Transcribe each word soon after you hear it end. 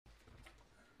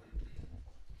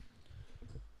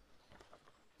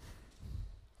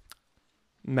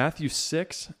Matthew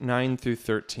 6, 9 through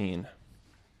 13.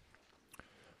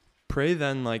 Pray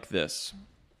then like this.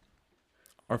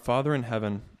 Our Father in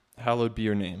heaven, hallowed be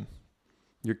your name.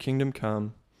 Your kingdom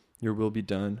come, your will be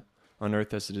done, on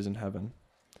earth as it is in heaven.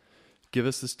 Give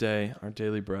us this day our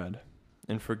daily bread,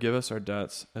 and forgive us our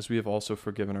debts as we have also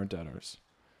forgiven our debtors.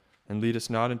 And lead us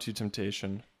not into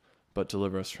temptation, but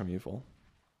deliver us from evil.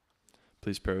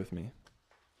 Please pray with me.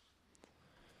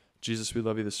 Jesus, we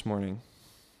love you this morning.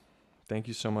 Thank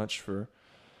you so much for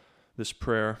this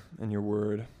prayer and your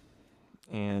word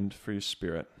and for your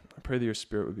spirit. I pray that your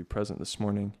spirit would be present this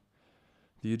morning,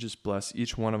 that you just bless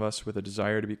each one of us with a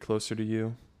desire to be closer to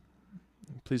you.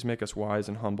 Please make us wise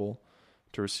and humble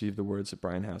to receive the words that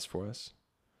Brian has for us.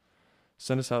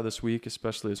 Send us out this week,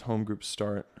 especially as home groups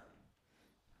start,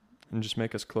 and just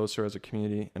make us closer as a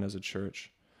community and as a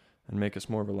church, and make us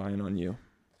more reliant on you.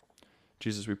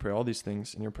 Jesus, we pray all these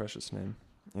things in your precious name.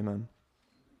 Amen.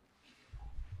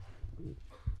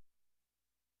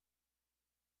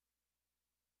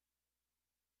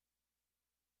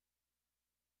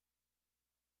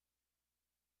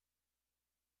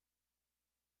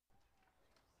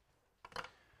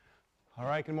 All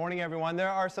right, good morning, everyone.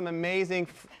 There are some amazing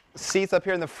seats up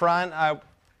here in the front. I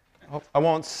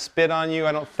won't spit on you,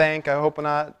 I don't think. I hope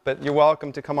not, but you're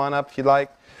welcome to come on up if you'd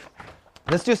like.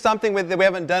 Let's do something that we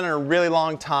haven't done in a really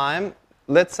long time.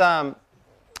 Let's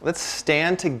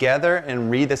stand together and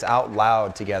read this out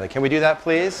loud together. Can we do that,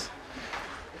 please?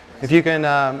 If you can,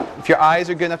 if your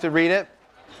eyes are good enough to read it.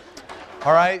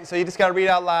 All right, so you just got to read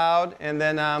out loud, and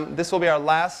then this will be our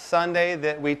last Sunday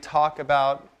that we talk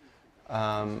about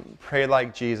pray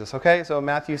like Jesus. Okay, so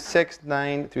Matthew 6,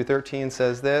 9 through 13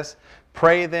 says this.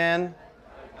 Pray then.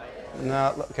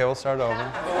 No, okay, we'll start over.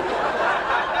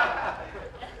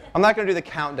 I'm not going to do the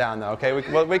countdown though, okay? We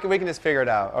can just figure it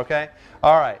out, okay?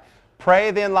 All right.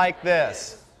 Pray then like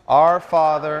this. Our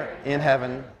Father in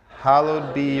heaven,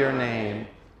 hallowed be your name.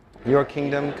 Your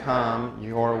kingdom come,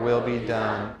 your will be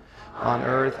done, on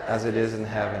earth as it is in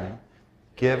heaven.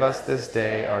 Give us this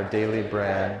day our daily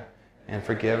bread, and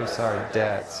forgive us our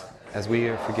debts, as we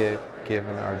have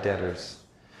forgiven our debtors.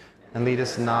 And lead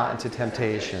us not into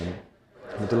temptation,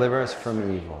 but deliver us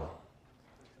from evil.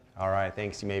 All right,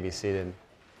 thanks. You may be seated.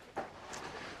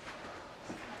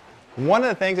 One of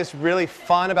the things that's really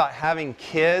fun about having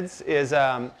kids is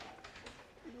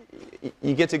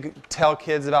you get to tell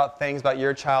kids about things about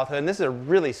your childhood. And this is a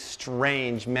really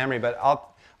strange memory, but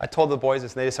I told the boys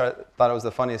this, and they just thought it was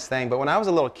the funniest thing. But when I was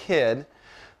a little kid,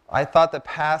 I thought the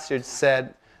pastor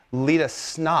said, lead a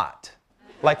snot.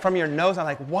 Like from your nose. I'm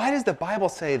like, why does the Bible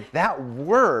say that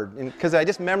word? Because I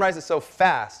just memorized it so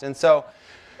fast. And so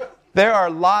there are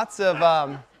lots of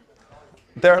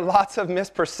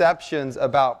misperceptions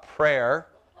about prayer.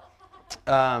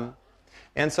 And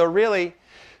so really,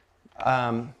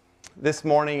 this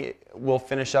morning we'll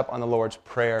finish up on the Lord's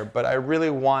Prayer. But I really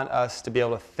want us to be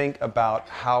able to think about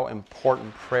how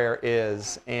important prayer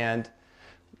is. And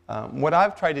what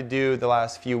I've tried to do the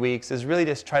last few weeks is really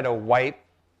just try to wipe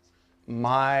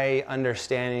my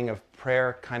understanding of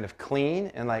prayer kind of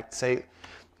clean and like say,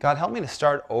 God, help me to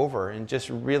start over and just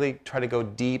really try to go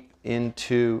deep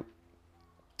into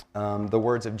the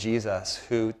words of Jesus,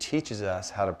 who teaches us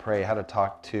how to pray, how to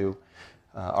talk to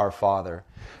our Father.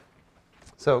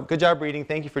 So good job reading.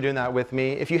 Thank you for doing that with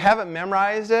me. If you haven't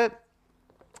memorized it,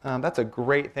 that's a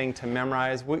great thing to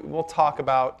memorize. We'll talk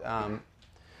about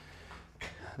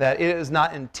that it is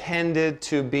not intended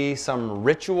to be some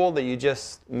ritual that you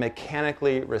just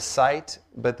mechanically recite,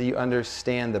 but that you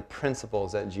understand the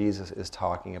principles that Jesus is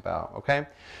talking about, okay?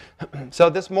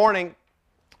 So this morning,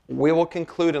 we will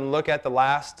conclude and look at the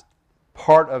last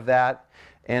part of that,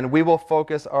 and we will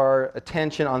focus our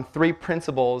attention on three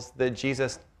principles that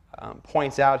Jesus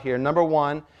points out here. Number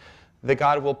one, that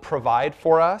God will provide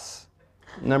for us.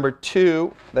 Number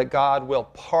two, that God will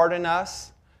pardon us.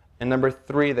 And number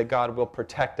three, that God will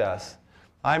protect us.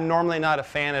 I'm normally not a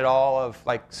fan at all of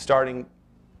like starting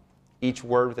each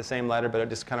word with the same letter, but it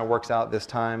just kind of works out this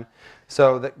time.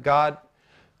 So that God,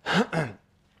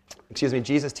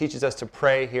 Jesus teaches us to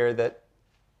pray here that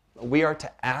we are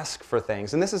to ask for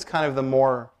things. And this is kind of the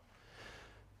more,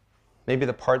 maybe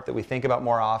the part that we think about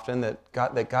more often, that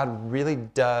God really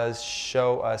does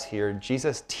show us here.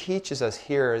 Jesus teaches us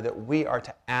here that we are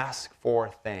to ask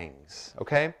for things,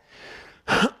 okay?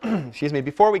 Excuse me.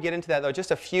 Before we get into that, though,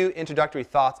 just a few introductory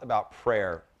thoughts about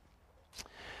prayer.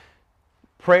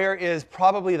 Prayer is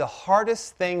probably the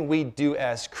hardest thing we do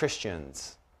as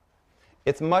Christians.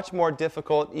 It's much more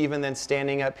difficult even than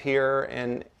standing up here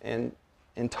and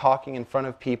talking in front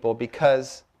of people,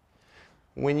 because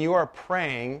when you are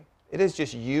praying, it is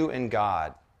just you and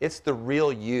God. It's the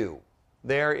real you.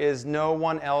 There is no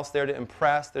one else there to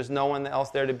impress. There's no one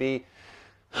else there to be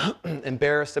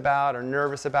embarrassed about or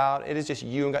nervous about. It is just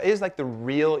you and God. It is like the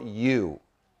real you.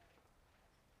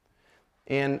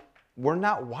 And we're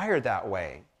not wired that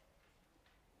way.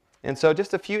 And so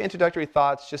just a few introductory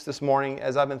thoughts just this morning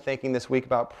as I've been thinking this week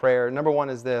about prayer. Number one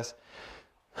is this.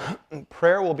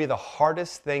 Prayer will be the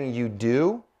hardest thing you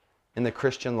do in the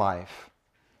Christian life.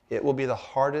 It will be the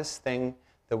hardest thing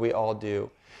that we all do.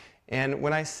 And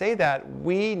when I say that,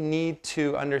 we need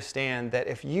to understand that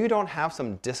if you don't have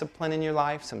some discipline in your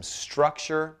life, some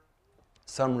structure,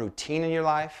 some routine in your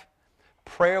life,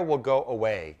 prayer will go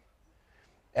away.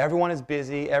 Everyone is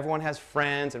busy. Everyone has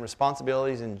friends and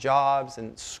responsibilities and jobs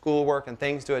and schoolwork and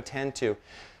things to attend to.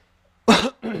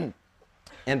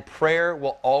 And prayer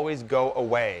will always go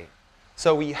away.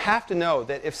 So we have to know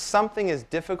that if something is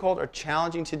difficult or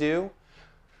challenging to do,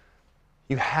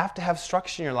 you have to have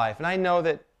structure in your life. And I know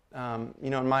that,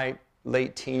 in my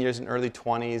late teen years and early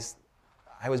 20s,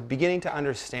 I was beginning to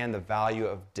understand the value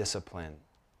of discipline,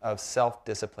 of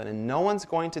self-discipline. And no one's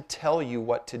going to tell you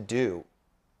what to do.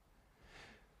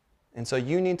 And so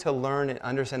you need to learn and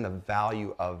understand the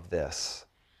value of this,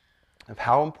 of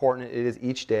how important it is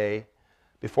each day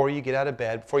before you get out of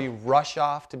bed, before you rush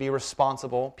off to be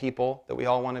responsible people that we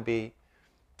all want to be,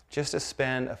 just to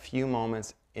spend a few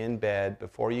moments in bed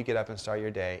before you get up and start your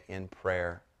day in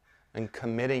prayer and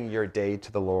committing your day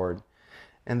to the Lord.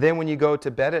 And then when you go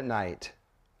to bed at night,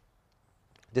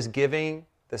 just giving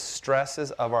the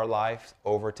stresses of our life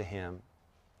over to Him.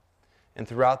 And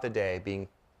throughout the day, being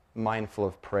mindful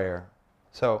of prayer.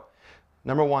 So,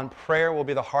 number one, prayer will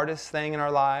be the hardest thing in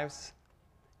our lives.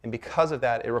 And because of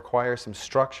that, it requires some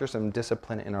structure, some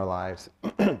discipline in our lives.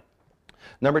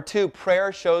 Number two,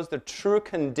 prayer shows the true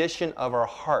condition of our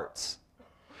hearts.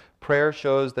 Prayer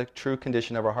shows the true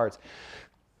condition of our hearts.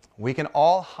 We can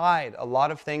all hide a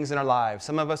lot of things in our lives.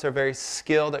 Some of us are very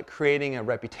skilled at creating a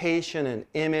reputation, an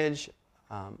image,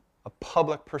 a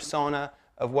public persona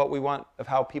of what we want, of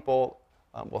how people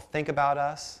will think about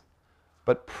us.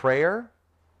 But prayer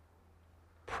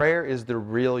is the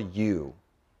real you.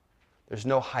 There's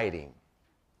no hiding.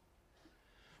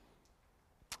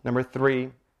 Number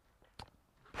three,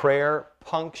 prayer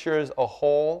punctures a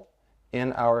hole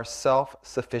in our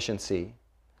self-sufficiency.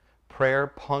 Prayer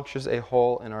punctures a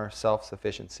hole in our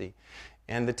self-sufficiency.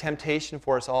 And the temptation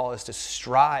for us all is to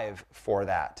strive for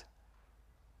that.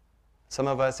 Some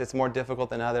of us, it's more difficult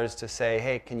than others to say,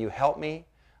 hey, can you help me?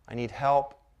 I need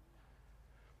help.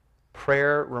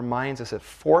 Prayer reminds us, it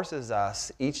forces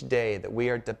us each day that we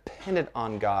are dependent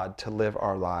on God to live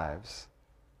our lives.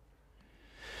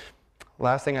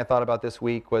 Last thing I thought about this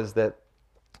week was that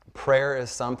prayer is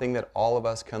something that all of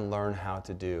us can learn how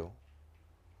to do.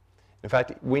 In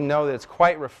fact, we know that it's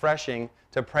quite refreshing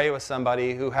to pray with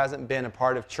somebody who hasn't been a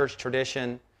part of church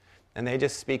tradition, and they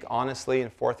just speak honestly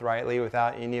and forthrightly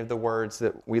without any of the words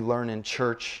that we learn in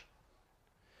church.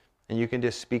 And you can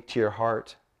just speak to your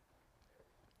heart.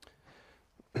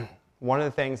 One of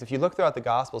the things, if you look throughout the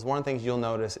Gospels, one of the things you'll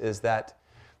notice is that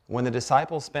when the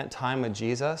disciples spent time with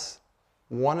Jesus,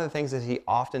 one of the things that He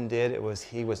often did,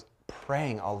 He was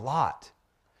praying a lot.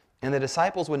 And the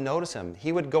disciples would notice Him.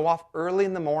 He would go off early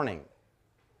in the morning.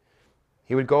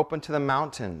 He would go up into the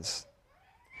mountains.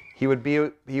 He would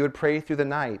pray through the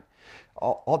night.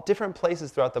 All different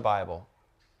places throughout the Bible.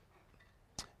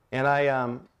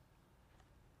 And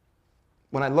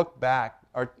when I look back,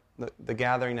 the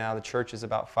gathering now, the church is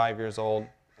about 5 years old.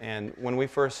 And when we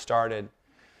first started,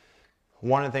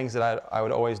 one of the things that I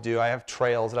would always do, I have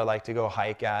trails that I like to go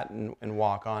hike at and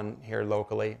walk on here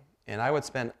locally. And I would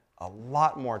spend a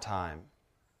lot more time.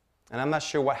 And I'm not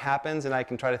sure what happens, and I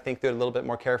can try to think through it a little bit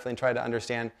more carefully and try to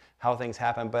understand how things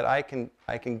happen. But I can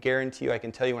guarantee you, I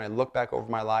can tell you when I look back over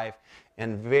my life,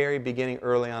 and very beginning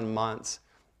early on months,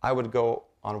 I would go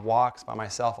on walks by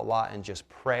myself a lot and just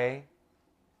pray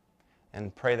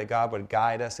that God would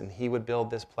guide us and He would build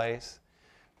this place.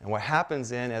 And what happens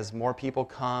then, as more people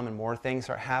come and more things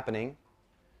start happening,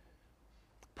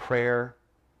 prayer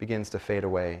begins to fade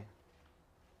away.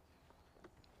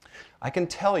 I can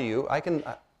tell you, I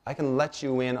can let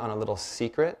you in on a little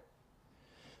secret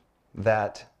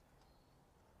that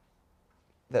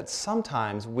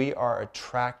sometimes we are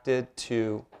attracted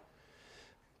to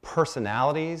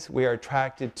personalities, we are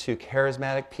attracted to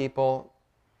charismatic people,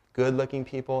 good-looking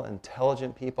people,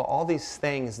 intelligent people, all these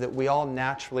things that we all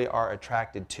naturally are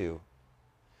attracted to.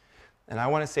 And I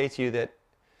want to say to you that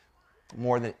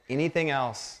more than anything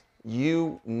else,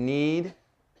 you need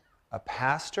a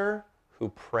pastor who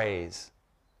prays.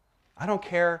 I don't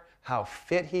care how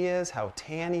fit he is, how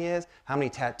tan he is, how many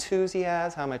tattoos he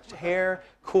has, how much hair,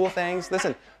 cool things.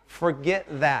 Listen, forget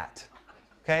that.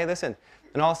 Okay, listen,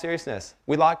 in all seriousness,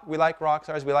 we like rock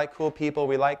stars, we like cool people,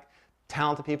 we like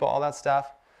talented people, all that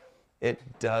stuff. It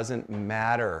doesn't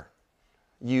matter.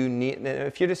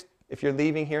 If you're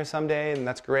leaving here someday, and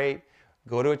that's great,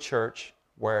 go to a church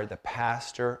where the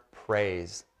pastor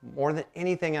prays more than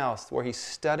anything else, where he's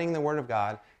studying the Word of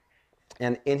God,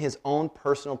 and in his own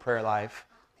personal prayer life,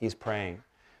 he's praying.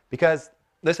 Because,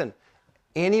 listen,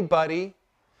 any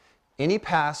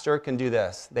pastor can do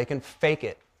this. They can fake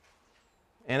it.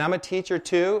 And I'm a teacher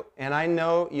too, and I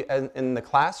know in the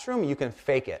classroom, you can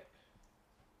fake it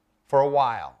for a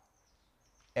while.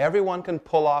 Everyone can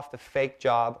pull off the fake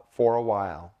job for a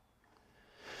while.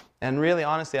 And really,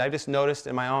 honestly, I've just noticed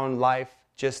in my own life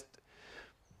just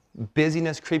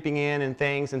busyness creeping in and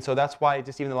things. And so that's why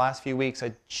just even the last few weeks,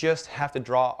 I just have to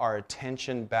draw our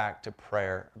attention back to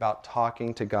prayer, about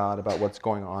talking to God about what's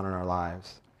going on in our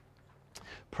lives.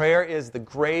 Prayer is the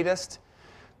greatest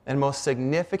and most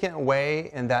significant way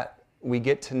in that we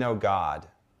get to know God.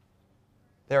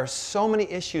 There are so many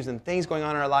issues and things going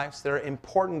on in our lives that are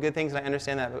important, good things, and I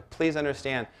understand that, but please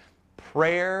understand,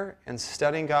 prayer and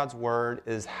studying God's Word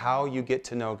is how you get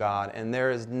to know God, and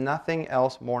there is nothing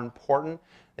else more important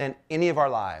than any of our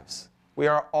lives. We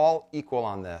are all equal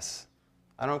on this.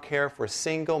 I don't care if we're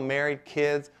single, married,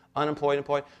 kids, unemployed,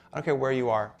 employed. I don't care where you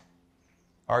are.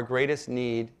 Our greatest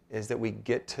need is that we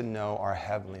get to know our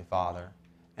Heavenly Father,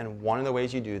 and one of the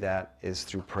ways you do that is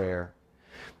through prayer.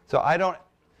 So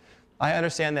I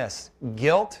understand this.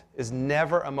 Guilt is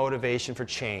never a motivation for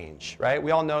change, right?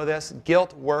 We all know this.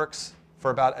 Guilt works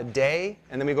for about a day,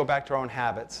 and then we go back to our own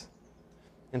habits.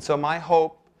 And so my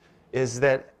hope is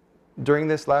that during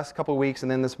this last couple of weeks and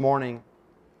then this morning,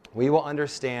 we will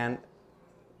understand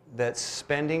that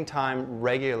spending time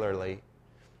regularly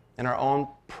in our own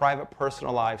private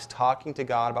personal lives, talking to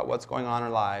God about what's going on in our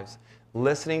lives,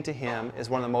 listening to Him is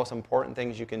one of the most important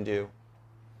things you can do.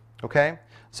 Okay?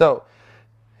 So,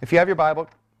 if you have your Bible,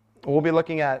 we'll be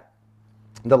looking at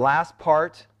the last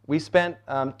part. We spent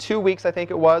 2 weeks, I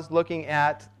think it was, looking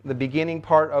at the beginning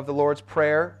part of the Lord's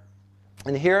Prayer.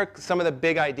 And here are some of the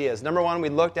big ideas. Number one, we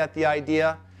looked at the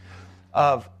idea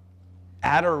of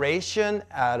adoration,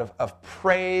 of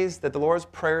praise, that the Lord's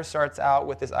Prayer starts out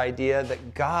with this idea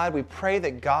that we pray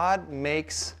that God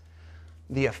makes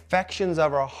the affections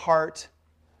of our heart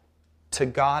to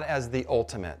God as the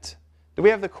ultimate. Do we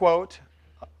have the quote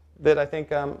that I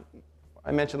think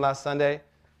I mentioned last Sunday?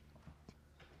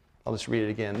 I'll just read it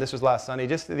again. This was last Sunday,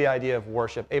 just the idea of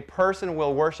worship. A person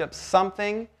will worship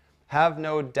something, have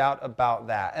no doubt about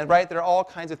that. And right, there are all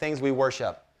kinds of things we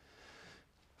worship.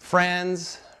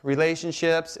 Friends,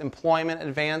 relationships, employment,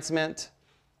 advancement,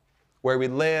 where we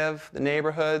live, the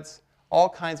neighborhoods, all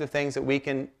kinds of things that we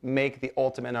can make the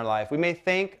ultimate in our life. We may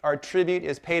think our tribute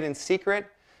is paid in secret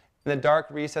in the dark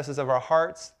recesses of our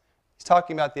hearts. He's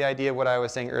talking about the idea of what I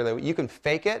was saying earlier. You can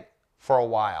fake it for a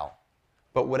while,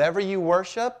 but whatever you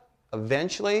worship,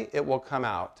 eventually it will come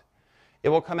out. It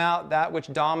will come out. That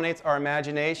which dominates our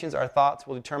imaginations, our thoughts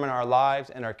will determine our lives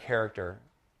and our character.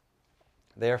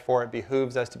 Therefore, it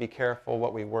behooves us to be careful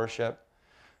what we worship,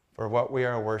 for what we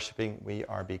are worshiping, we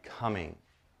are becoming.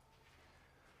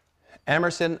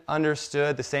 Emerson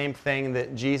understood the same thing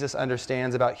that Jesus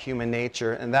understands about human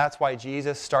nature, and that's why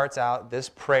Jesus starts out this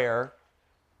prayer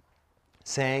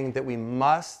saying that we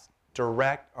must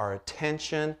direct our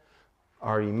attention,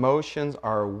 our emotions,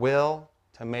 our will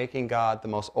to making God the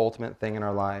most ultimate thing in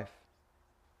our life.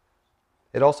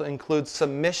 It also includes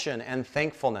submission and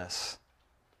thankfulness.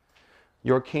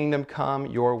 Your kingdom come,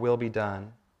 your will be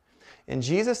done. And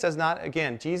Jesus does not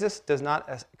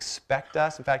expect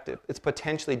us, in fact, it's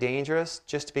potentially dangerous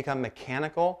just to become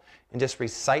mechanical and just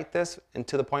recite this and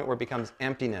to the point where it becomes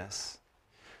emptiness.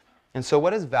 And so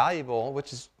what is valuable,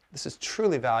 this is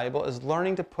truly valuable, is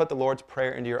learning to put the Lord's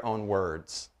Prayer into your own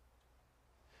words.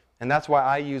 And that's why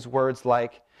I use words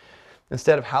like,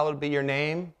 instead of hallowed be your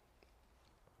name,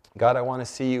 God, I want to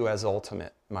see you as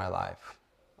ultimate in my life.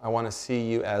 I want to see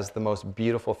you as the most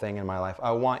beautiful thing in my life.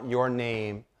 I want your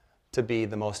name to be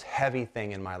the most heavy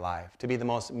thing in my life, to be the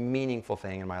most meaningful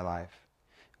thing in my life.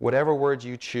 Whatever words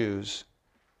you choose.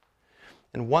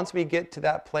 And once we get to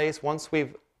that place, once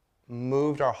we've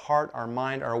moved our heart, our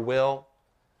mind, our will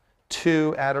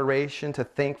to adoration, to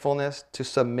thankfulness, to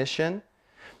submission,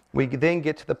 we then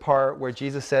get to the part where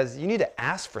Jesus says, you need to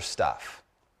ask for stuff.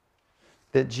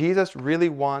 That Jesus really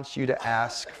wants you to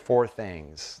ask for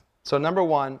things. So number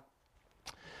one,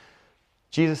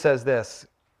 Jesus says this.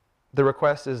 The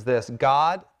request is this: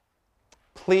 God,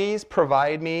 please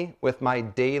provide me with my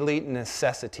daily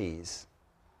necessities.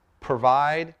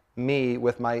 Provide me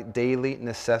with my daily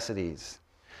necessities.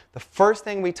 The first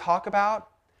thing we talk about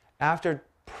after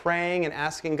praying and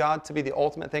asking God to be the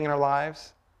ultimate thing in our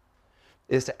lives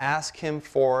is to ask Him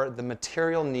for the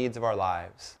material needs of our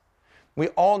lives. We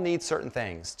all need certain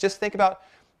things. Just think about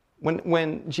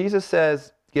when Jesus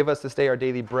says, give us this day our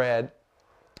daily bread,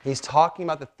 He's talking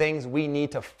about the things we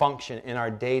need to function in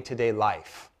our day-to-day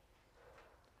life.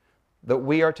 That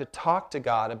we are to talk to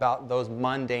God about those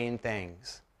mundane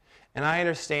things. And I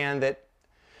understand that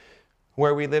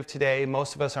where we live today,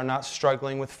 most of us are not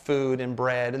struggling with food and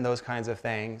bread and those kinds of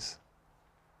things.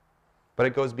 But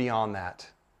it goes beyond that.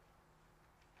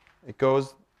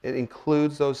 It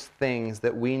includes those things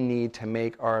that we need to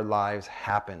make our lives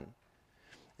happen.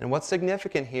 And what's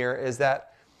significant here is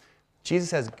that Jesus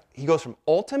says He goes from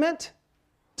ultimate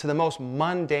to the most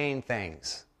mundane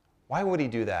things. Why would He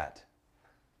do that?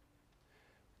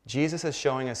 Jesus is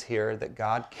showing us here that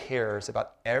God cares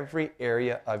about every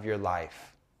area of your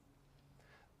life.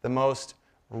 The most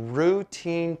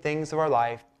routine things of our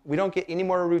life, we don't get any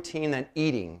more routine than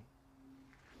eating.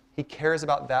 He cares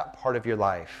about that part of your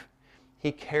life.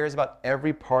 He cares about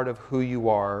every part of who you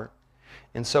are.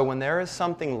 And so when there is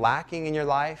something lacking in your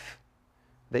life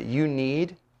that you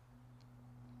need,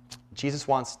 Jesus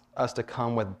wants us to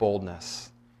come with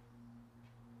boldness.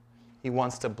 He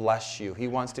wants to bless you. He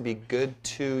wants to be good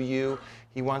to you.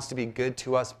 He wants to be good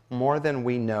to us more than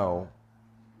we know.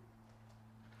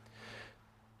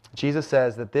 Jesus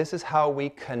says that this is how we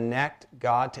connect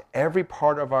God to every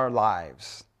part of our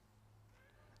lives,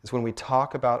 is when we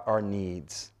talk about our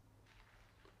needs.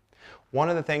 One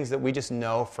of the things that we just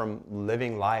know from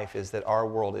living life is that our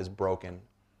world is broken,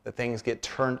 that things get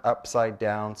turned upside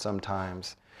down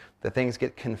sometimes, that things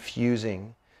get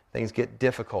confusing, things get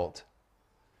difficult.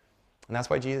 And that's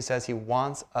why Jesus says He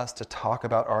wants us to talk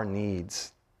about our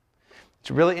needs.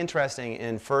 It's really interesting,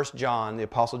 in 1 John, the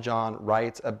Apostle John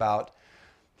writes about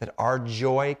that our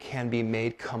joy can be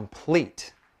made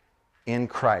complete in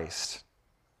Christ.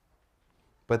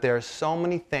 But there are so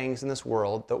many things in this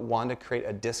world that want to create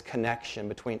a disconnection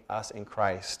between us and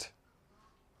Christ.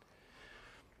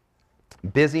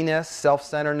 Busyness,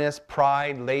 self-centeredness,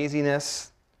 pride,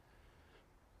 laziness,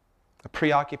 a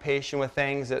preoccupation with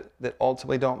things that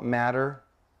ultimately don't matter.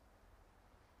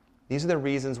 These are the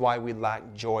reasons why we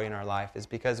lack joy in our life, is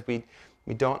because we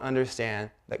don't understand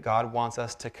that God wants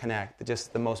us to connect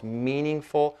just the most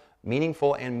meaningful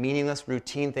and meaningless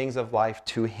routine things of life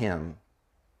to Him.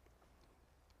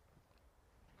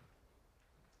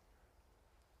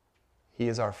 He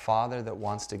is our Father that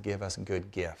wants to give us good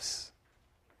gifts.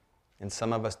 And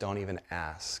some of us don't even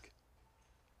ask.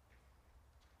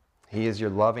 He is your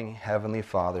loving Heavenly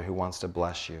Father who wants to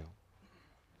bless you.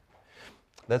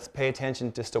 Let's pay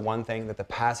attention just to one thing that the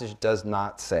passage does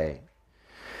not say.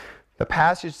 The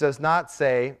passage does not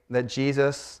say that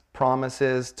Jesus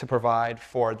promises to provide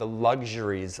for the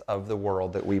luxuries of the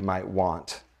world that we might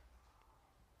want.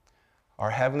 Our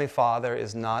Heavenly Father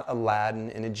is not Aladdin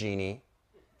and a genie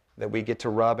that we get to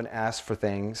rub and ask for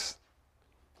things.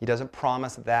 He doesn't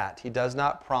promise that. He does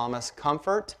not promise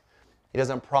comfort. He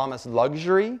doesn't promise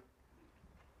luxury.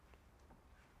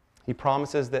 He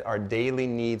promises that our daily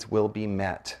needs will be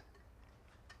met.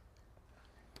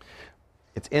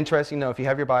 It's interesting to know, if you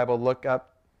have your Bible, look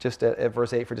up just at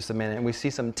verse 8 for just a minute, and we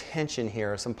see some tension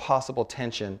here, some possible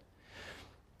tension.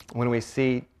 When we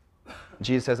see,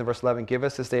 Jesus says in verse 11, give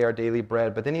us this day our daily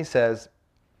bread. But then He says,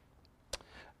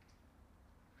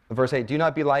 verse 8, do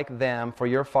not be like them, for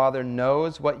your Father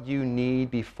knows what you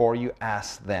need before you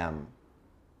ask them.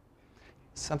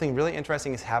 Something really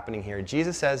interesting is happening here.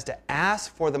 Jesus says to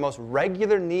ask for the most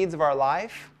regular needs of our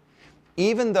life,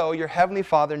 even though your Heavenly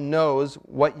Father knows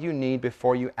what you need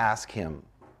before you ask Him.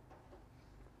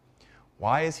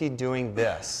 Why is He doing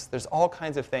this? There's all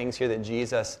kinds of things here that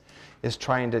Jesus is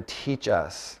trying to teach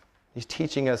us. He's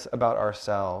teaching us about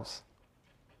ourselves.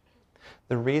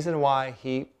 The reason why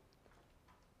He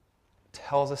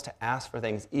tells us to ask for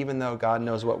things, even though God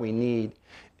knows what we need,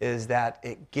 is that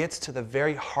it gets to the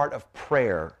very heart of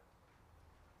prayer.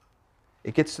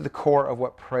 It gets to the core of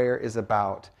what prayer is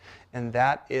about. And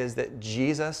that is that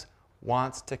Jesus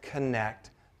wants to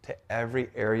connect to every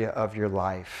area of your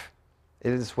life.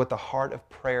 It is what the heart of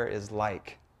prayer is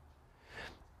like.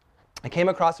 I came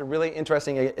across a really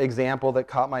interesting example that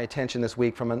caught my attention this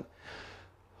week from an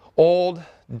old,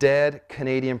 dead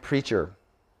Canadian preacher.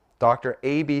 Dr.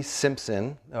 A.B.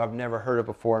 Simpson, who I've never heard of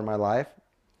before in my life,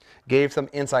 gave some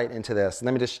insight into this.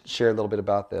 Let me just share a little bit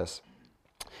about this.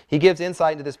 He gives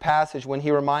insight into this passage when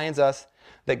he reminds us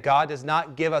that God does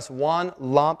not give us one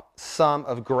lump sum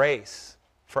of grace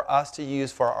for us to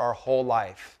use for our whole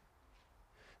life.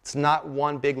 It's not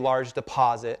one big, large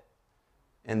deposit,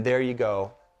 and there you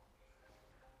go.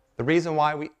 The reason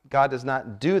why God does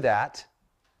not do that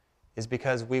is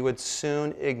because we would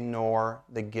soon ignore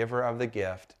the giver of the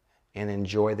gift and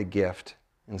enjoy the gift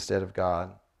instead of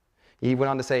God. He went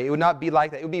on to say, it would not be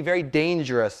like that. It would be very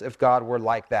dangerous if God were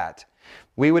like that.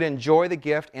 We would enjoy the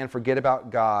gift and forget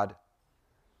about God.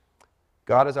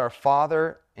 God is our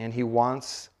Father, and He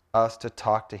wants us to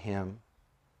talk to Him.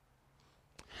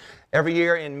 Every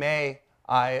year in May,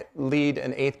 I lead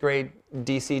an 8th grade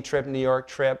DC trip, New York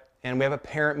trip, and we have a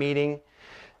parent meeting.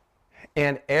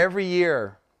 And every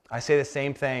year, I say the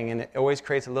same thing, and it always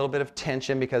creates a little bit of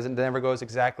tension because it never goes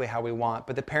exactly how we want.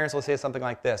 But the parents will say something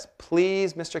like this: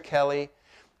 please, Mr. Kelly,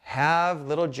 have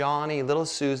little Johnny, little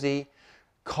Susie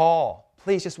call.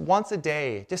 Please, just once a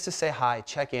day, just to say hi,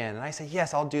 check in. And I say,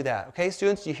 yes, I'll do that. Okay,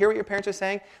 students, do you hear what your parents are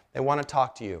saying? They want to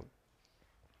talk to you.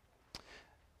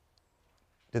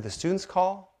 Did the students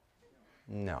call?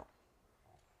 No.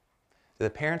 Did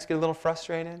the parents get a little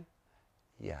frustrated?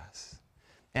 Yes.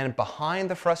 And behind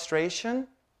the frustration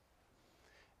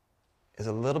is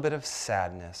a little bit of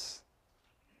sadness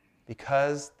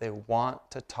because they want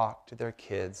to talk to their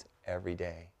kids every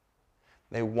day.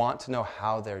 They want to know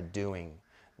how they're doing.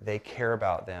 They care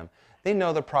about them. They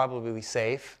know they're probably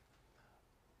safe.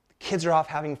 The kids are off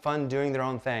having fun doing their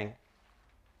own thing.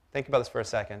 Think about this for a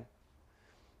second.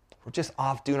 We're just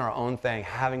off doing our own thing,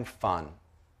 having fun.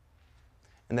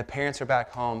 And the parents are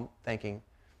back home thinking,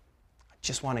 I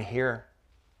just want to hear.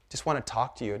 Just want to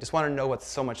talk to you. I just want to know what's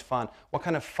so much fun. What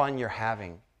kind of fun you're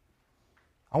having.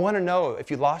 I want to know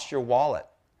if you lost your wallet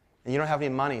and you don't have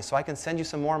any money so I can send you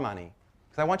some more money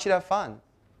because I want you to have fun.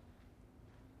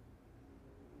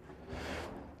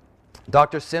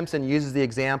 Dr. Simpson uses the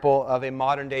example of a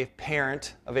modern-day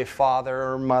parent, of a father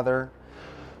or mother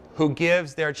who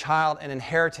gives their child an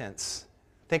inheritance.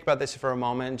 Think about this for a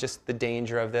moment, just the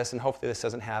danger of this, and hopefully this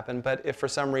doesn't happen. But if for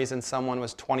some reason someone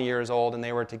was 20 years old and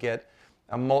they were to get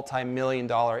a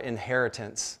multi-million-dollar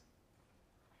inheritance,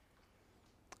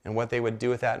 and what they would do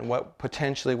with that and what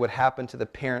potentially would happen to the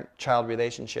parent-child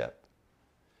relationship.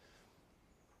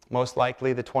 Most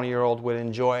likely the 20-year-old would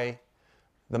enjoy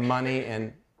the money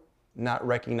and not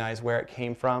recognize where it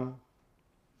came from.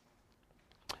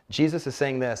 Jesus is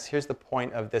saying this. Here's the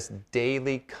point of this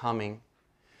daily coming,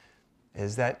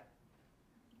 is that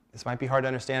this might be hard to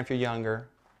understand if you're younger,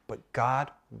 but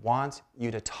God wants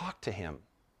you to talk to Him.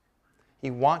 He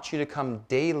wants you to come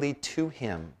daily to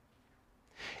Him.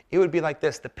 It would be like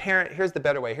this. The parent, here's the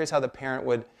better way. Here's how the parent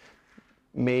would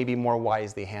maybe more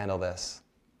wisely handle this.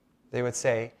 They would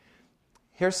say,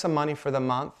 here's some money for the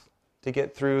month to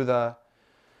get through the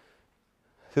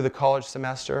college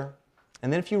semester.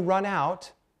 And then if you run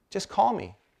out, just call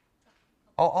me.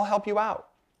 I'll help you out.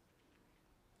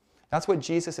 That's what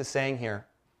Jesus is saying here.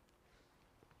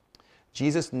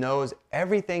 Jesus knows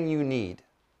everything you need.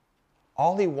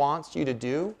 All He wants you to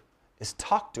do is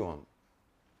talk to Him.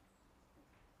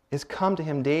 Is come to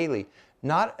Him daily.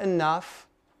 Not enough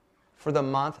for the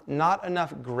month, not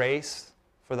enough grace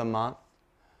for the month,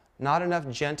 not enough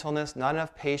gentleness, not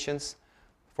enough patience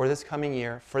for this coming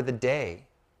year, for the day.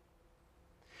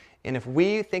 And if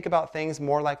we think about things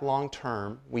more like long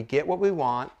term, we get what we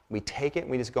want, we take it, and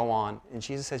we just go on. And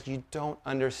Jesus says, you don't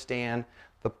understand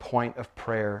the point of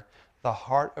prayer. The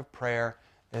heart of prayer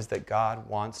is that God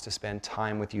wants to spend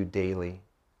time with you daily.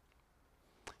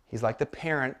 He's like the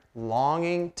parent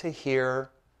longing to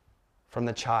hear from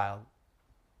the child.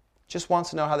 Just wants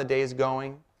to know how the day is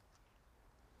going.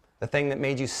 The thing that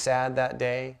made you sad that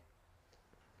day.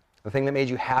 The thing that made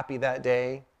you happy that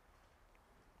day.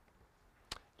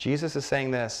 Jesus is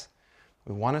saying this.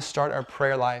 We want to start our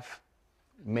prayer life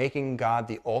making God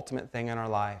the ultimate thing in our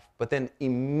life, but then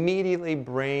immediately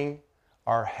bring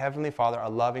our Heavenly Father, our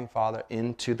loving Father,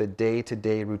 into the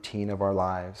day-to-day routine of our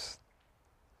lives.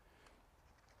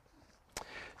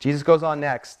 Jesus goes on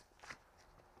next.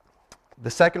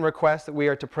 The second request that we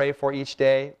are to pray for each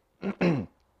day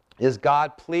is,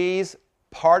 God, please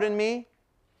pardon me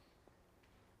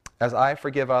as I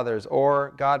forgive others.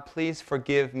 Or, God, please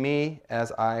forgive me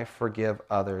as I forgive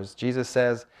others. Jesus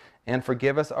says, and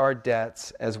forgive us our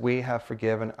debts as we have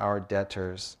forgiven our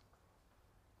debtors.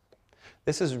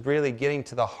 This is really getting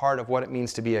to the heart of what it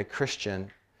means to be a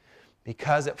Christian,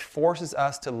 because it forces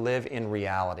us to live in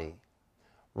reality.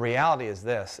 Reality is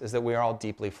this, is that we are all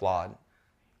deeply flawed.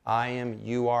 I am,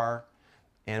 you are.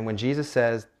 And when Jesus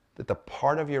says that the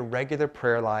part of your regular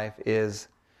prayer life is,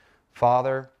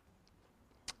 Father,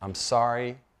 I'm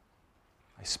sorry,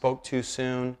 I spoke too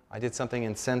soon, I did something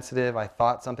insensitive, I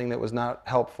thought something that was not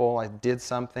helpful, I did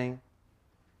something.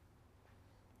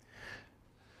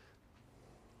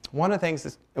 One of the things,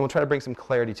 and we'll try to bring some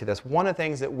clarity to this, one of the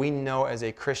things that we know as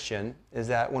a Christian is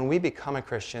that when we become a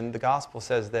Christian, the gospel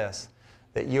says this,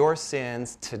 that your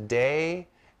sins today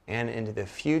and into the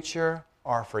future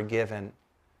are forgiven.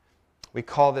 We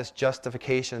call this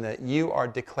justification, that you are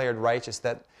declared righteous,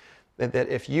 that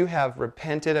if you have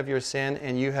repented of your sin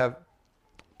and you have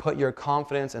put your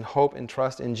confidence and hope and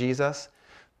trust in Jesus,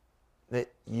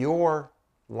 that your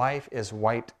life is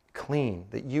white clean,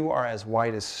 that you are as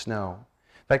white as snow.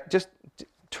 In fact, just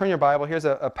turn your Bible. Here's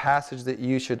a passage that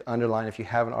you should underline if you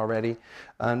haven't already.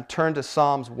 Turn to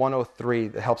Psalms 103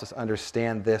 that helps us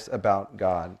understand this about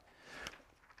God.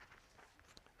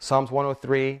 Psalms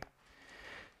 103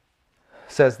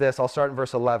 says this. I'll start in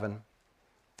verse 11.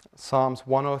 Psalms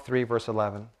 103, verse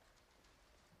 11.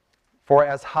 For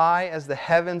as high as the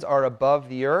heavens are above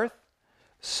the earth,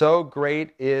 so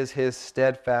great is his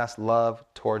steadfast love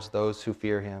towards those who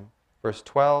fear him. Verse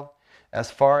 12. As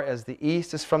far as the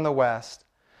east is from the west,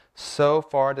 so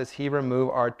far does he remove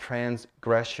our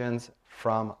transgressions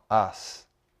from us.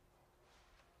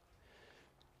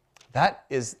 That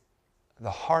is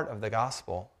the heart of the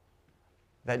gospel,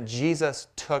 that Jesus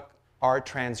took our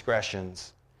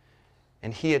transgressions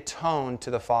and he atoned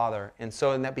to the Father. And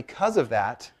so that because of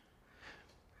that,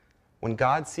 when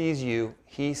God sees you,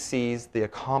 he sees the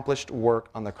accomplished work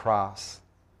on the cross.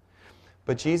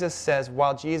 But Jesus says,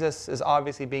 while Jesus is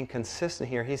obviously being consistent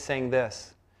here, he's saying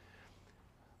this: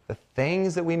 the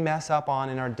things that we mess up on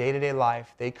in our day-to-day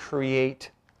life, they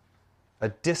create a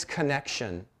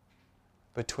disconnection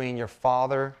between your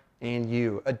Father and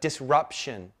you, a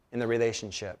disruption in the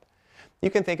relationship.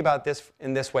 You can think about this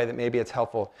in this way that maybe it's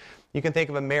helpful. You can think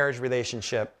of a marriage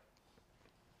relationship.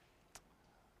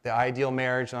 The ideal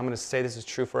marriage, and I'm going to say this is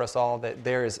true for us all, that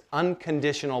there is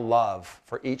unconditional love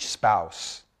for each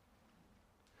spouse.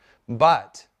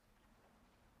 But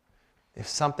if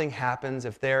something happens,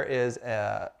 if there is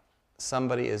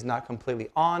somebody is not completely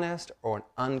honest, or an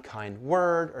unkind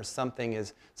word, or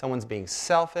someone's being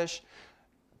selfish,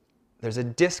 there's a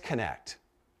disconnect.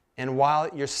 And while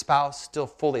your spouse still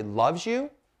fully loves you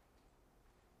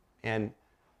and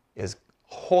is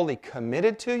wholly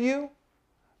committed to you,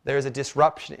 there's a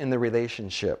disruption in the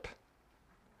relationship.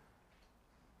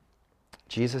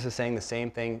 Jesus is saying the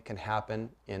same thing can happen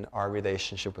in our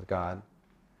relationship with God.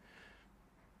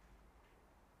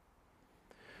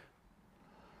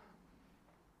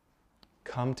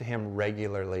 Come to him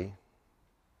regularly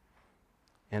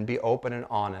and be open and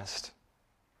honest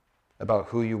about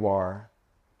who you are.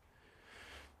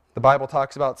 The Bible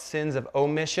talks about sins of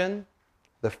omission,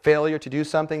 the failure to do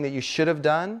something that you should have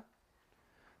done,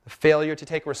 the failure to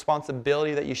take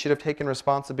responsibility that you should have taken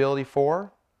responsibility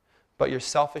for, but your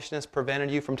selfishness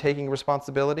prevented you from taking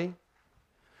responsibility.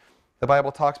 The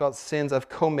Bible talks about sins of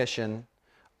commission,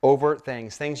 overt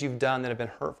things you've done that have been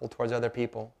hurtful towards other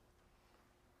people.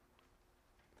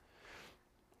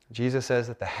 Jesus says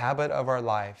that the habit of our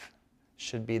life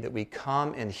should be that we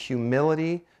come in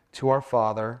humility to our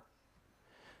Father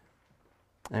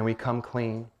and we come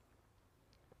clean.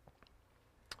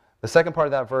 The second part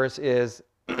of that verse is,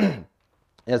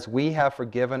 as we have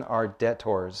forgiven our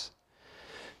debtors.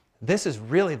 This is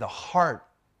really the heart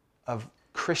of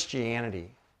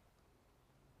Christianity.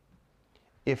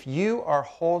 If you are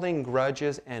holding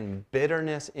grudges and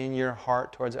bitterness in your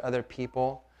heart towards other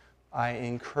people, I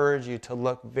encourage you to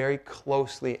look very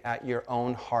closely at your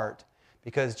own heart.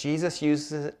 Because Jesus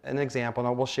uses an example,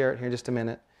 and we'll share it here in just a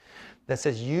minute, that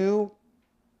says you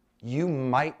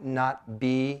might not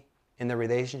be in the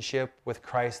relationship with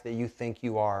Christ that you think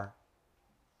you are.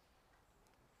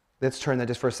 Let's turn there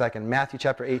just for a second. Matthew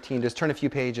chapter 18, just turn a few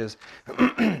pages.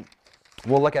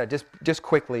 We'll look at it just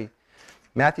quickly.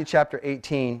 Matthew chapter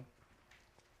 18,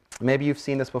 maybe you've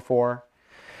seen this before.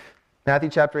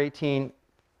 Matthew chapter 18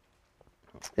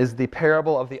 is the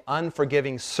parable of the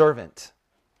unforgiving servant.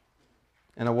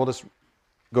 And we'll just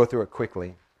go through it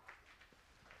quickly.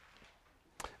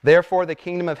 Therefore, the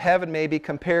kingdom of heaven may be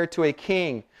compared to a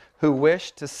king who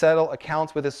wished to settle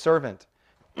accounts with his servant.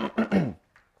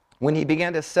 When he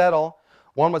began to settle,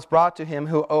 one was brought to him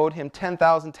who owed him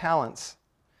 10,000 talents.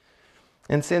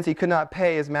 And since he could not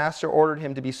pay, his master ordered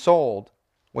him to be sold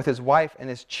with his wife and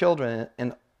his children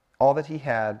and all that he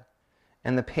had,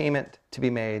 and the payment to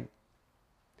be made.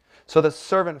 So the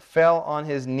servant fell on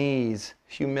his knees,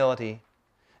 humility,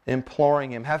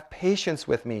 imploring him, "Have patience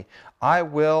with me. I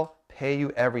will pay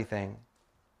you everything."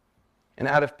 And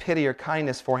out of pity or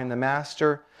kindness for him, the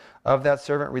master of that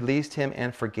servant released him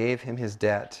and forgave him his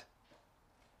debt.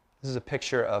 This is a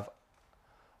picture of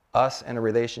us and a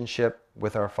relationship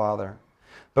with our Father.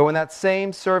 But when that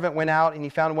same servant went out and he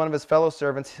found one of his fellow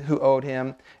servants who owed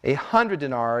him 100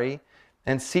 denarii,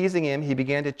 and seizing him, he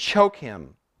began to choke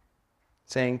him,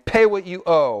 saying, "Pay what you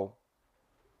owe."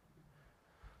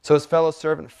 So his fellow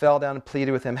servant fell down and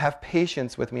pleaded with him, "Have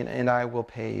patience with me, and I will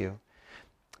pay you."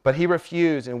 But he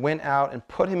refused and went out and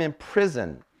put him in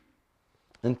prison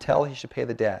until he should pay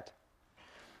the debt.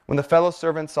 When the fellow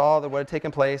servants saw that what had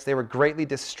taken place, they were greatly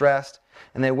distressed,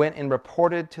 and they went and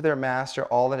reported to their master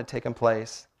all that had taken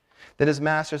place. Then his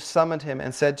master summoned him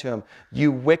and said to him,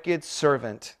 "You wicked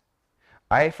servant,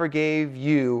 I forgave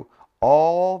you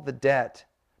all the debt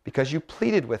because you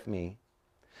pleaded with me.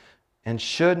 And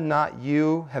should not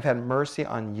you have had mercy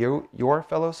on your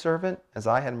fellow servant as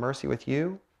I had mercy with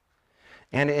you?"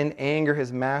 And in anger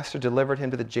his master delivered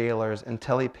him to the jailers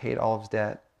until he paid all of his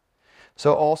debt.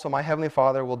 So also my heavenly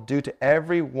Father will do to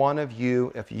every one of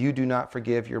you if you do not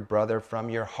forgive your brother from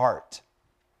your heart.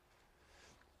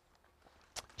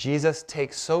 Jesus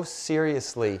takes so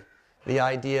seriously the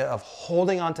idea of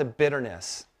holding on to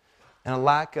bitterness and a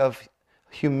lack of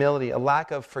humility, a lack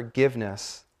of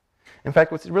forgiveness. In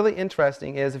fact, what's really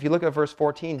interesting is if you look at verse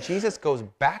 14, Jesus goes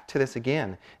back to this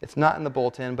again. It's not in the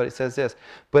bulletin, but it says this,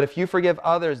 "But if you forgive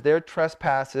others their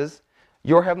trespasses,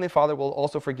 your heavenly Father will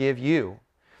also forgive you.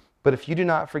 But if you do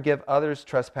not forgive others'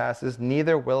 trespasses,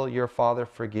 neither will your Father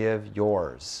forgive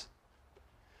yours."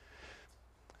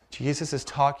 Jesus is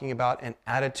talking about an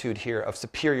attitude here of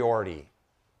superiority.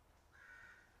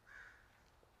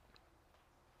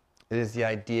 It is the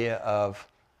idea of,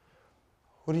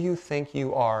 who do you think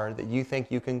you are that you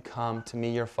think you can come to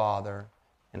me, your Father,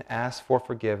 and ask for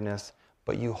forgiveness,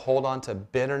 but you hold on to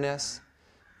bitterness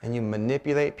and you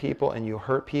manipulate people and you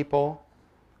hurt people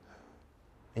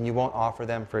and you won't offer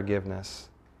them forgiveness?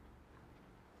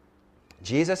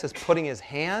 Jesus is putting his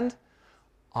hand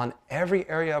on every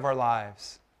area of our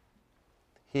lives.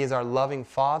 He is our loving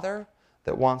Father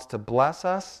that wants to bless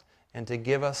us and to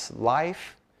give us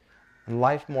life, and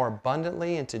life more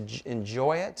abundantly, and to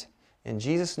enjoy it. And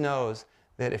Jesus knows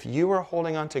that if you are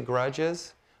holding on to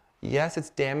grudges, yes, it's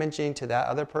damaging to that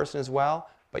other person as well,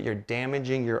 but you're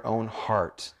damaging your own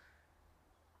heart.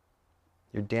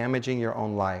 You're damaging your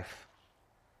own life.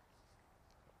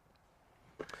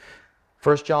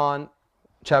 1 John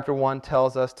chapter 1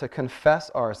 tells us to confess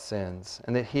our sins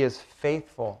and that he is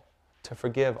faithful to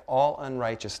forgive all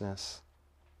unrighteousness.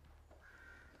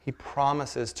 He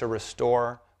promises to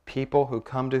restore people who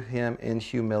come to him in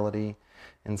humility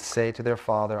and say to their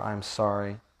Father, "I'm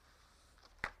sorry."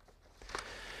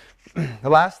 The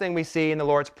last thing we see in the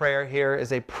Lord's Prayer here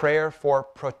is a prayer for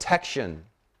protection.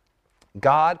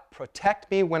 God,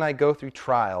 protect me when I go through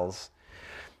trials.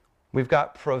 We've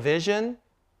got provision.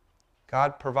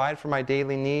 God, provide for my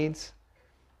daily needs.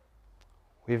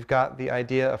 We've got the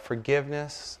idea of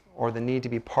forgiveness or the need to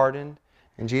be pardoned.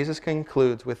 And Jesus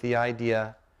concludes with the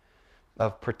idea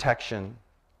of protection.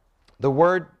 The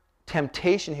word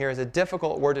temptation here is a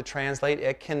difficult word to translate.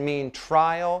 It can mean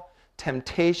trial,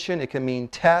 temptation. It can mean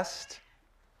test.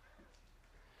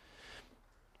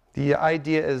 The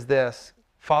idea is this: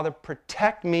 Father,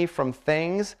 protect me from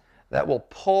things that will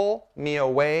pull me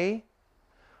away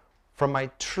from my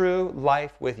true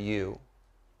life with you.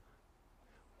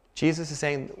 Jesus is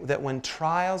saying that when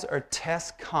trials or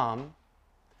tests come,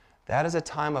 that is a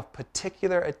time of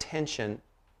particular attention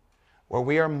where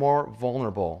we are more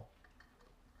vulnerable.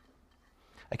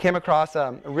 I came across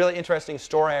a really interesting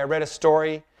story. I read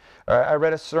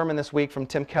a sermon this week from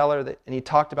Tim Keller, and he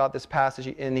talked about this passage,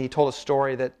 and he told a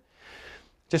story that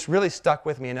just really stuck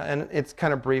with me, and it's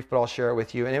kind of brief, but I'll share it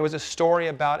with you. And it was a story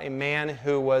about a man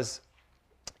who was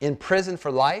in prison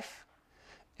for life,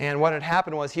 and what had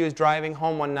happened was he was driving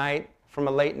home one night from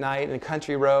a late night in a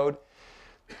country road,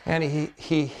 and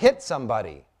he hit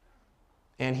somebody.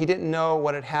 And he didn't know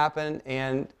what had happened,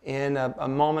 and in a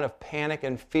moment of panic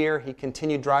and fear, he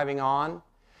continued driving on.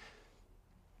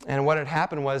 And what had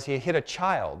happened was he hit a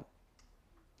child,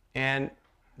 and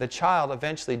the child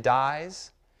eventually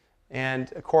dies.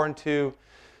 And according to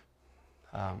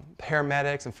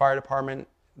paramedics and fire department,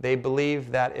 they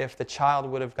believe that if the child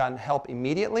would have gotten help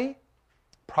immediately,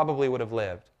 probably would have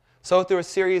lived. So through a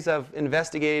series of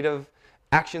investigative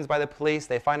actions by the police,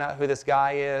 they find out who this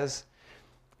guy is.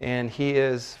 And he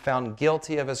is found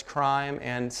guilty of his crime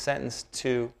and sentenced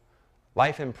to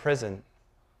life in prison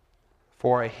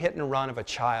for a hit and run of a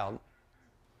child,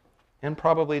 and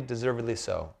probably deservedly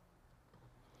so.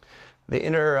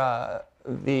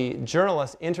 The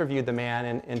journalist interviewed the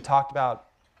man and talked about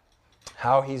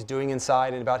how he's doing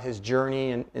inside and about his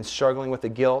journey and struggling with the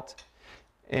guilt.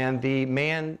 And the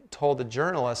man told the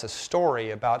journalist a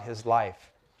story about his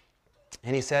life.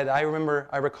 And he said, I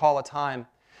recall a time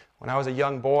when I was a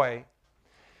young boy,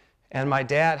 and my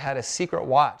dad had a secret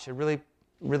watch, a really,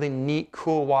 really neat,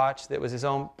 cool watch that was his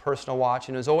own personal watch,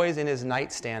 and it was always in his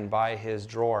nightstand by his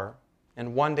drawer.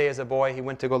 And one day as a boy, he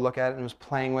went to go look at it and was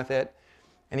playing with it,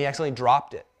 and he accidentally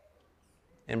dropped it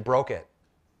and broke it.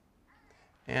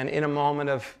 And in a moment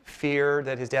of fear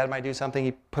that his dad might do something,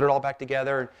 he put it all back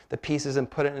together, the pieces, and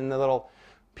put it in the little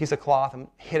piece of cloth and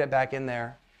hid it back in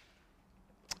there.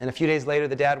 And a few days later,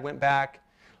 the dad went back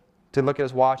to look at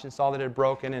his watch and saw that it had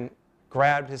broken and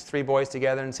grabbed his 3 boys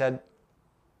together and said,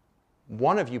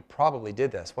 "One of you probably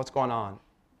did this. What's going on?"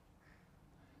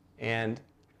 And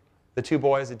the 2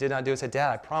 boys that did not do it said,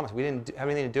 "Dad, I promise, we didn't have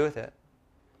anything to do with it."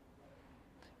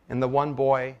 And the one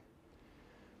boy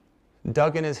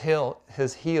dug in his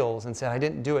heels and said, "I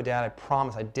didn't do it, Dad. I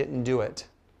promise I didn't do it."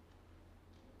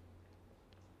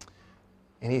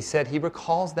 And he said he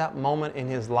recalls that moment in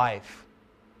his life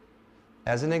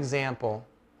as an example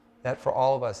that for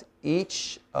all of us,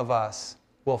 each of us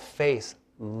will face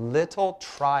little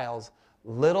trials,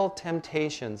 little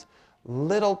temptations,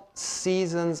 little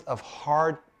seasons of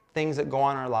hard things that go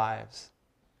on in our lives.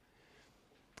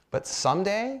 But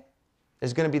someday,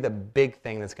 there's going to be the big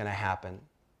thing that's going to happen.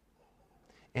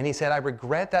 And he said, "I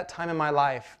regret that time in my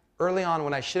life, early on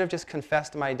when I should have just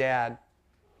confessed to my dad,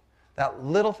 that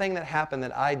little thing that happened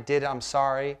that I did, I'm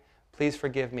sorry, please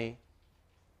forgive me."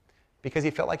 Because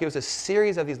he felt like it was a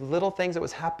series of these little things that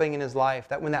was happening in his life,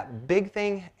 that when that big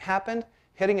thing happened,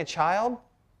 hitting a child,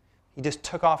 he just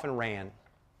took off and ran.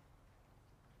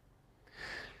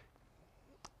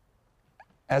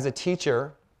 As a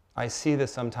teacher, I see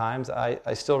this sometimes.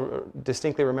 I still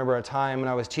distinctly remember a time when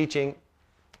I was teaching,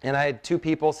 and I had 2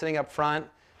 people sitting up front,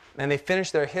 and they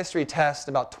finished their history test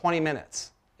in about 20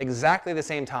 minutes, exactly the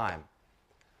same time.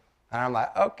 And I'm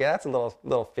like, okay, that's a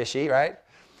little fishy, right?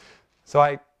 So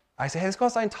I said, "Hey, let's go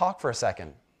outside and talk for a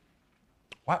second.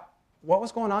 What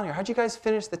was going on here? How'd you guys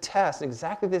finish the test at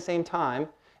exactly the same time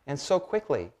and so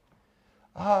quickly?"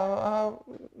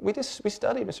 We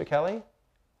studied, Mr. Kelly."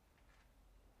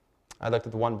 I looked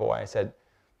at the one boy. I said,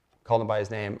 called him by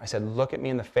his name. I said, "Look at me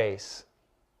in the face.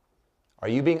 Are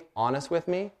you being honest with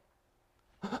me?"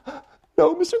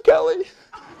 "No, Mr. Kelly."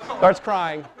 Starts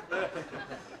crying.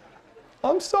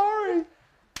 "I'm sorry."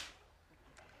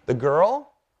 The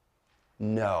girl?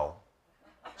 No.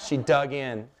 She dug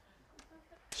in.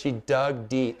 She dug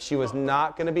deep. She was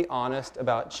not going to be honest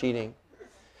about cheating.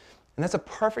 And that's a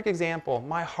perfect example.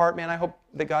 My heart, man, I hope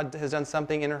that God has done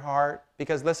something in her heart.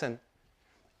 Because listen,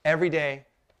 every day,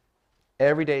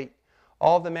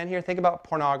 all of the men here, think about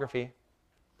pornography.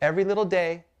 Every little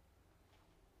day,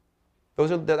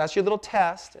 that's your little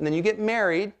test. And then you get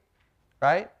married,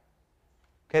 right?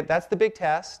 Okay, that's the big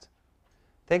test.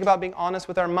 Think about being honest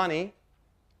with our money.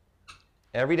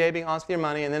 Every day being honest with your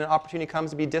money, and then an opportunity comes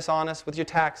to be dishonest with your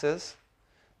taxes.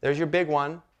 There's your big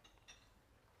one.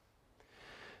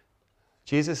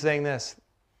 Jesus is saying this,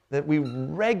 that we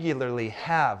regularly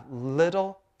have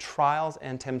little trials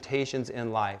and temptations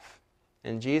in life.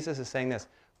 And Jesus is saying this,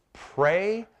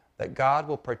 pray that God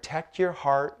will protect your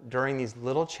heart during these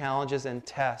little challenges and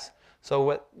tests,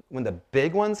 so when the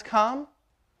big ones come,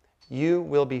 you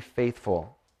will be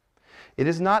faithful. It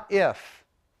is not if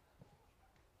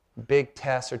big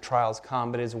tests or trials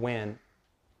come, but it is when.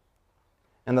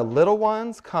 And the little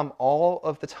ones come all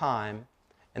of the time,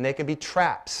 and they can be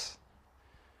traps.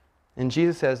 And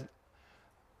Jesus says,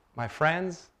 my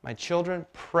friends, my children,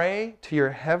 pray to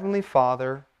your heavenly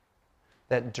Father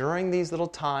that during these little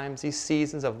times, these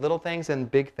seasons of little things and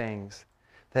big things,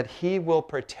 that He will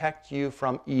protect you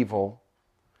from evil.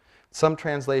 Some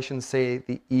translations say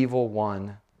the evil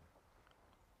one.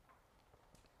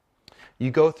 You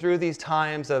go through these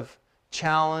times of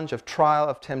challenge, of trial,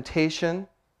 of temptation,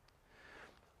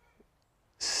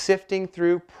 sifting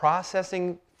through,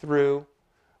 processing through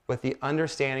with the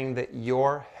understanding that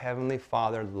your Heavenly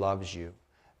Father loves you.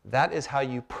 That is how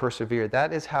you persevere.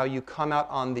 That is how you come out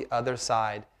on the other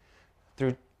side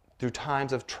through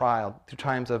times of trial, through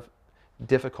times of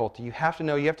difficulty. You have to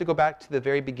know, you have to go back to the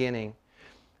very beginning.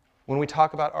 When we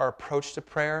talk about our approach to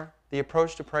prayer, the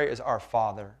approach to prayer is our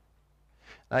Father.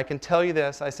 And I can tell you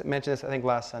this, I mentioned this I think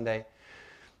last Sunday.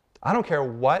 I don't care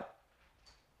what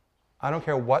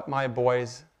my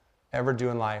boys ever do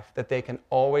in life, that they can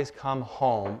always come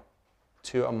home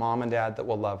to a mom and dad that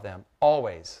will love them.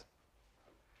 Always.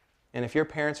 And if your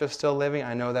parents are still living,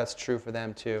 I know that's true for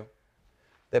them too.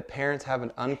 That parents have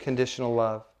an unconditional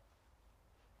love.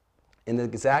 In the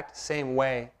exact same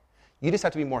way, you just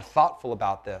have to be more thoughtful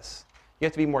about this. You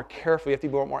have to be more careful. You have to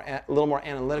be a little more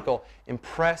analytical.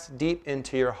 Impress deep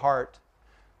into your heart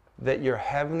that your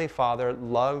Heavenly Father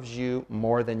loves you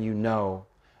more than you know.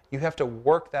 You have to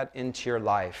work that into your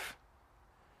life.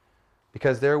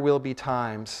 Because there will be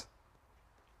times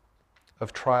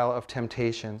of trial, of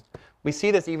temptation. We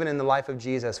see this even in the life of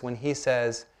Jesus when He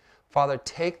says, Father,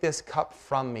 take this cup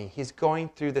from me. He's going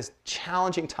through this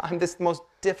challenging time, this most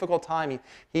difficult time.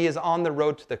 He is on the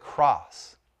road to the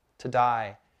cross to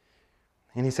die.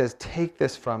 And he says, take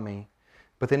this from me.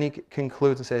 But then he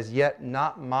concludes and says, yet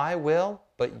not my will,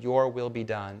 but your will be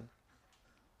done.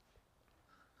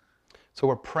 So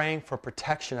we're praying for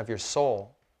protection of your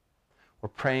soul. We're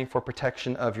praying for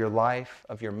protection of your life,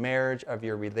 of your marriage, of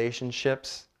your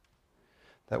relationships.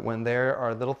 That when there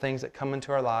are little things that come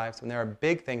into our lives, when there are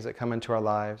big things that come into our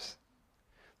lives,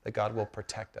 that God will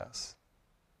protect us.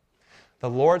 The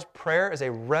Lord's Prayer is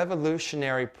a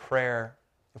revolutionary prayer.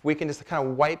 If we can just kind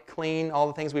of wipe clean all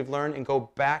the things we've learned and go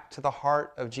back to the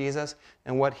heart of Jesus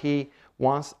and what He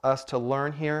wants us to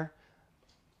learn here,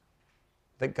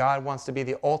 that God wants to be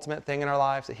the ultimate thing in our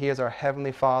lives, that He is our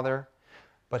Heavenly Father,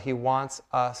 but He wants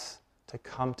us to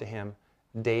come to Him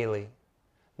daily.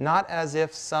 Not as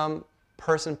if some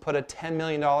person put a $10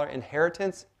 million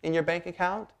inheritance in your bank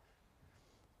account,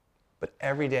 but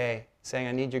every day saying,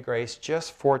 I need your grace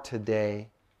just for today.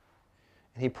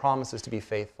 And He promises to be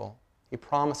faithful. He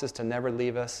promises to never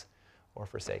leave us or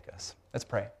forsake us. Let's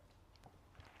pray.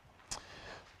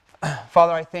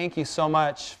 Father, I thank you so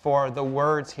much for the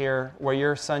words here where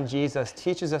your Son Jesus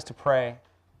teaches us to pray.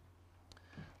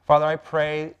 Father, I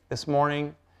pray this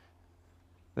morning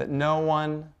that no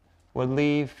one would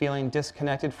leave feeling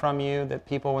disconnected from you, that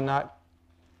people would not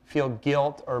feel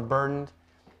guilt or burdened,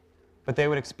 but they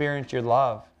would experience your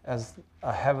love as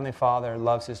a Heavenly Father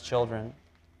loves His children.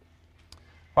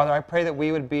 Father, I pray that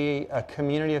we would be a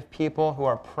community of people who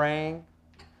are praying,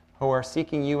 who are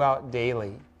seeking you out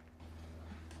daily,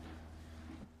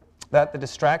 that the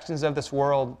distractions of this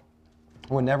world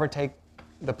would never take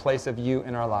the place of you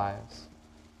in our lives.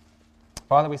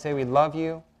 Father, we say we love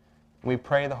you. We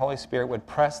pray the Holy Spirit would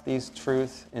press these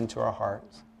truths into our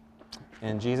hearts.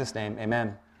 In Jesus' name,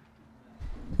 amen.